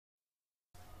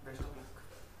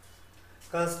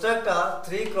Construct a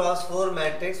 3 cross 4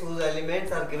 matrix whose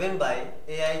elements are given by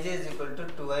aij is equal to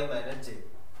 2i minus j.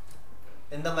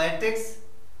 In the matrix,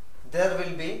 there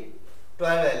will be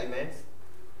 12 elements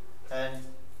and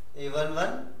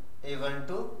a11,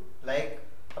 a12 like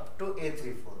up to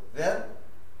a34, where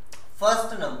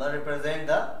first number represent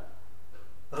the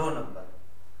row number.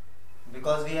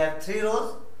 Because we have 3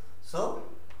 rows, so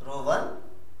row 1,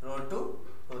 row 2,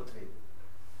 row 3,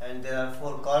 and there are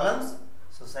 4 columns.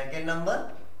 So second number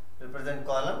represent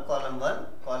column 1,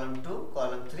 column 2,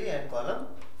 column 3 and column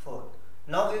 4.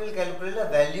 Now we will calculate the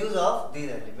values of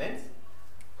these elements.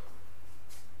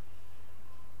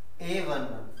 A11,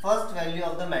 first value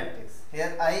of the matrix.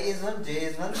 Here I is 1, j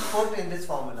is 1, put in this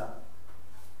formula.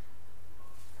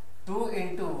 2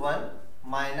 into 1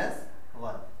 minus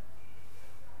 1.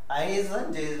 I is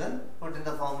 1, j is 1, put in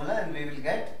the formula and we will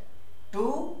get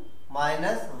 2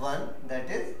 minus 1, that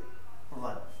is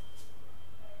 1.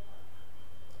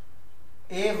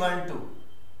 A12,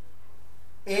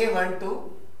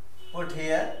 put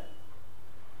here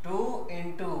 2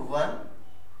 into 1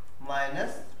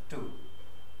 minus 2.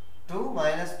 2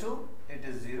 minus 2, it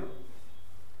is 0.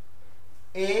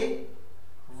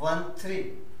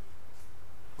 A13,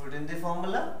 put in the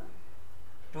formula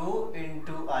 2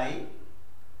 into I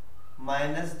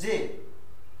minus j.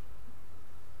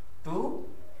 2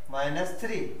 minus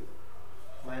 3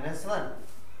 minus 1.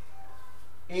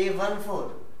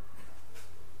 A14,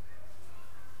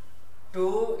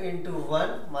 2 into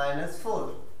 1 minus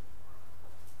 4.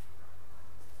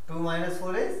 2 minus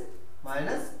 4 is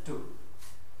minus 2.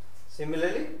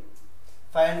 Similarly,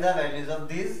 find the values of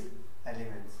these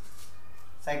elements.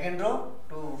 Second row,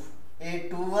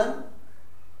 A21,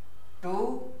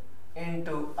 2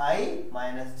 into I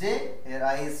minus j. Here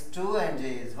I is 2 and j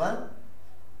is 1.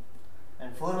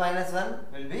 And 4 minus 1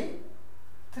 will be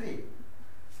 3.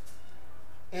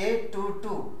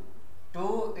 A22,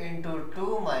 2 into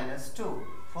 2 minus 2.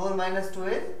 4 minus 2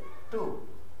 is 2.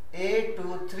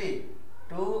 A23,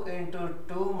 2 into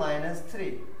 2 minus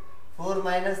 3. 4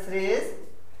 minus 3 is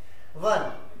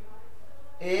 1.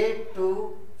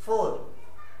 A24,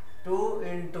 2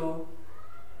 into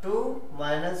 2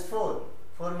 minus 4.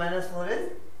 4 minus 4 is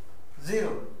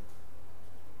 0.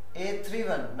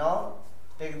 A31, now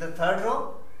take the third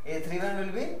row. A31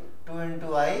 will be 2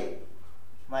 into I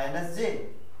minus j.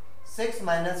 6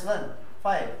 minus 1,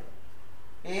 5.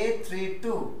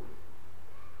 A32,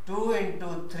 2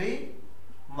 into 3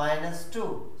 minus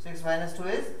 2. 6 minus 2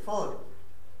 is 4.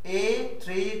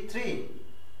 A33,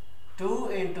 2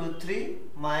 into 3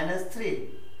 minus 3.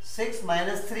 6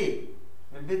 minus 3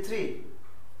 will be 3.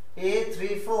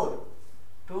 A34,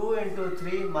 2 into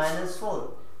 3 minus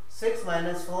 4. 6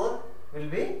 minus 4 will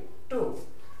be 2.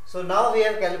 So now we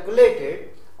have calculated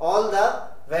all the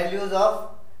values of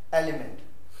element.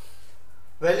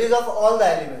 Values of all the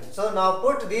elements. So now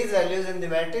put these values in the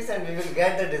matrix and we will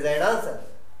get the desired answer.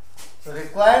 So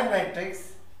required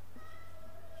matrix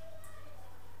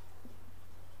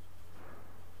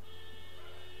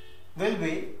will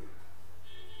be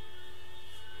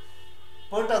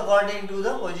put according to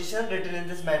the position written in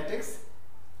this matrix: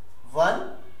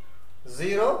 1,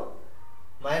 0,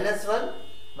 minus 1,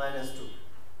 minus 2.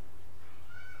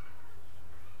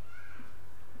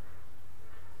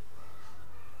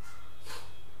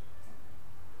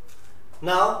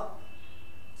 Now,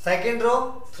 second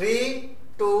row, 3,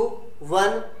 2,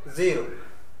 1, 0.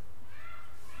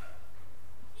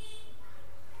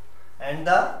 And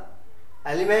the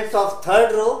elements of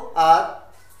third row are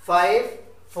 5,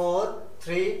 4,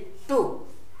 3, 2.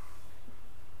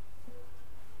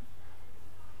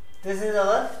 This is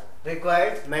our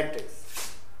required matrix.